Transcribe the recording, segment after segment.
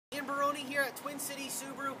Baroni here at Twin Cities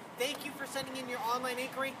Subaru. Thank you for sending in your online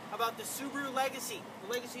inquiry about the Subaru Legacy.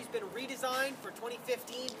 The Legacy's been redesigned for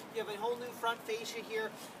 2015. You have a whole new front fascia here.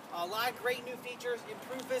 A lot of great new features,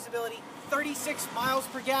 improved visibility, 36 miles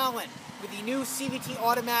per gallon with the new CVT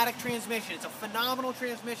automatic transmission. It's a phenomenal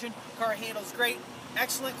transmission. Car handles great.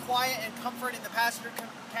 Excellent quiet and comfort in the passenger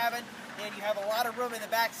cabin, and you have a lot of room in the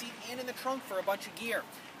back seat and in the trunk for a bunch of gear.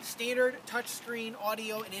 Standard touchscreen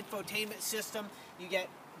audio and infotainment system. You get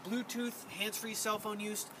Bluetooth, hands-free cell phone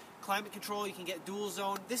use, climate control. You can get dual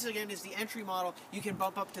zone. This again is the entry model. You can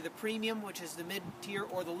bump up to the premium, which is the mid-tier,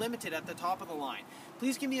 or the limited at the top of the line.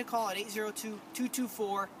 Please give me a call at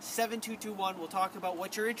 802-224-7221. We'll talk about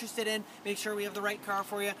what you're interested in, make sure we have the right car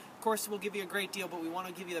for you. Of course, we'll give you a great deal, but we want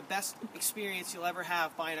to give you the best experience you'll ever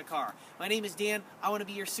have buying a car. My name is Dan. I want to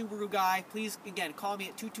be your Subaru guy. Please, again, call me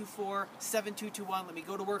at 224-7221. Let me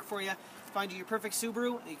go to work for you, find you your perfect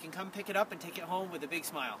Subaru, and you can come pick it up and take it home with a big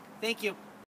smile. Thank you.